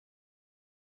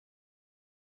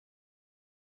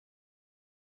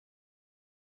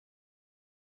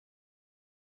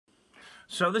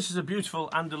So this is a beautiful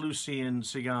Andalusian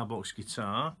cigar box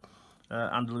guitar,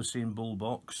 Andalusian bull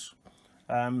box.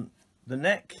 The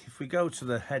neck, if we go to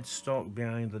the headstock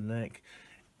behind the neck,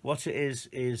 what it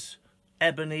is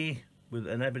ebony with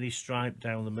an ebony stripe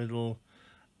down the middle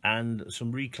and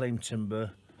some reclaimed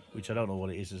timber, which I don't know what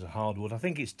it is as a hardwood. I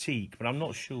think it's teak, but I'm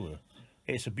not sure.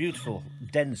 It's a beautiful,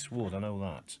 dense wood, I know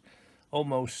that.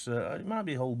 Almost, it might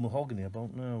be old mahogany, I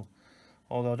don't know.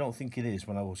 Although I don't think it is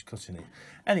when I was cutting it.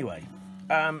 Anyway,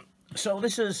 so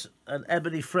this is an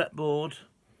ebony fretboard.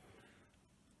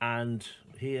 And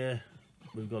here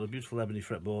we've got a beautiful ebony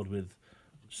fretboard with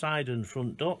side and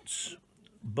front dots,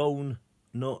 bone,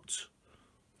 nut,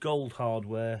 gold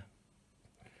hardware,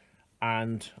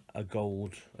 and a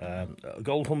gold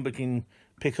humbucking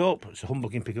pickup. It's a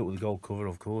humbucking pickup with a gold cover,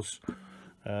 of course.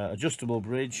 Adjustable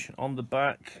bridge. On the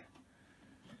back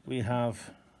we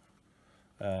have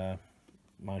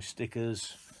my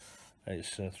stickers.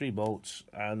 It's 3 bolts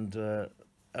and a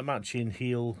matching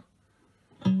heel,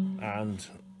 and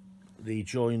the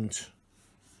joint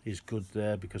is good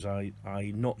there because I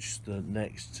notched the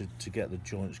necks to get the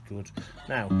joints good.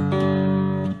 Now,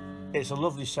 it's a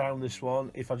lovely sound, this one.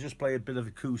 If I just play a bit of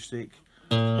acoustic.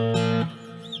 Bit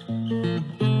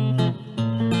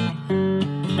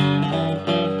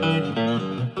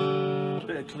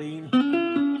of clean.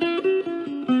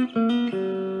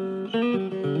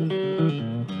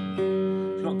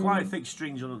 It's got quite thick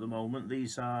strings on at the moment.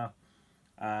 These are,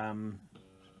 I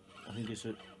think is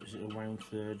it a wound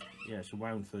third? Yeah, it's a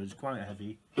wound third. It's quite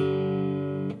heavy.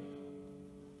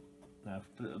 Now,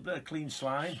 a bit of clean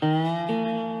slide.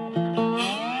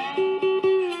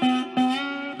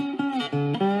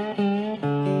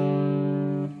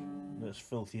 Let's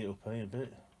filthy it up a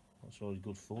bit. That's always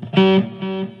good fun.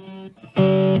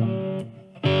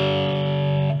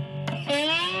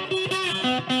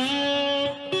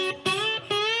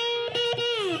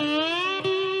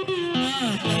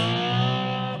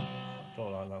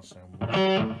 Don't like that sound.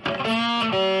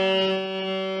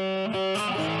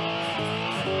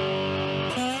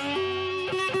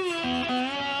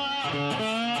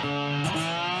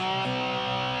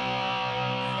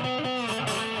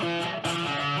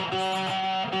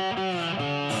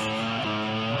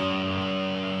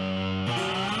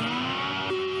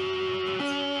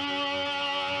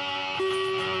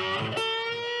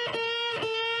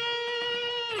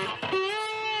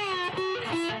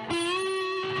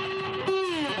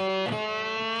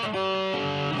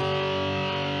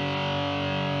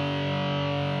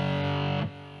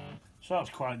 So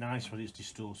that's quite nice when it's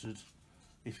distorted,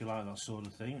 if you like that sort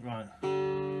of thing. Right,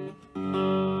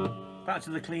 back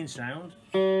to the clean sound.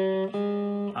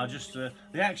 I'll just, the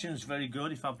action's very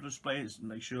good. If I just play it,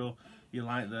 make sure you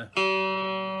like the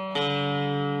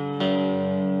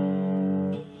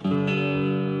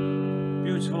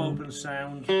beautiful open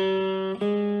sound.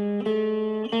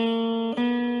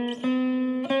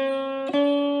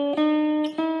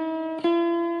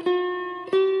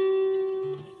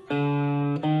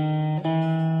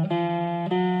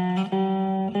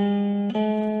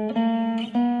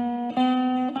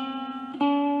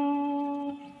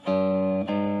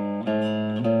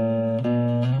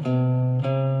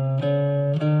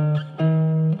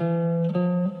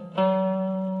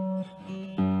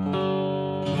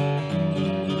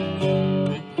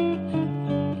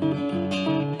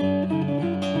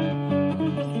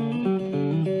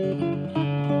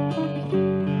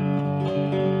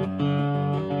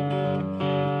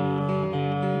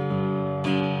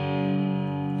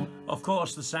 Of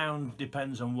course, the sound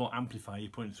depends on what amplifier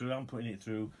you're putting through. I'm putting it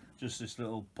through just this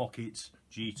little Pocket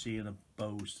GT and a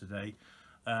Bose today.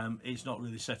 It's not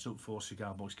really set up for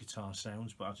cigar box guitar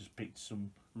sounds, but I just picked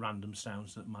some random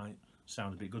sounds that might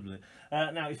sound a bit good with it.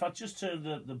 Now, if I just turn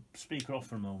the speaker off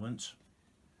for a moment,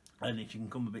 and if you can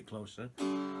come a bit closer,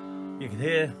 you can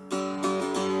hear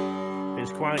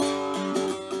it's quite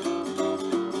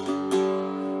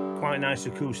nice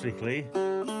acoustically.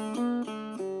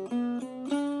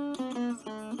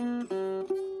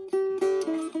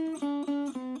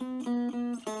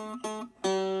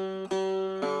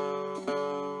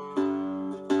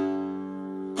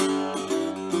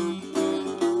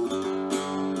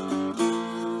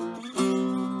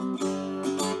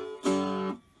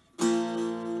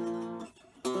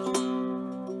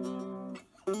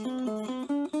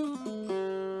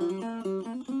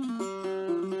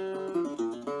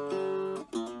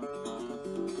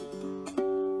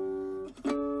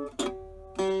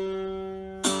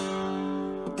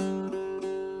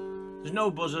 There's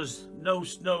no buzzers, no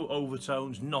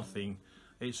overtones, nothing.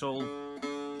 It's all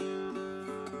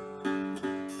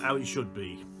how it should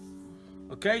be.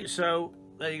 Okay, so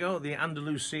there you go, the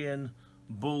Andalusian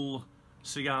bull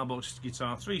cigar box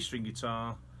guitar, 3-string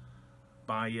guitar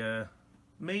by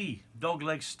me,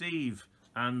 Dogleg Steve,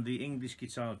 and the English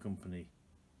Guitar Company.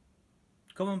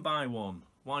 Come and buy one,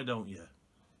 why don't you?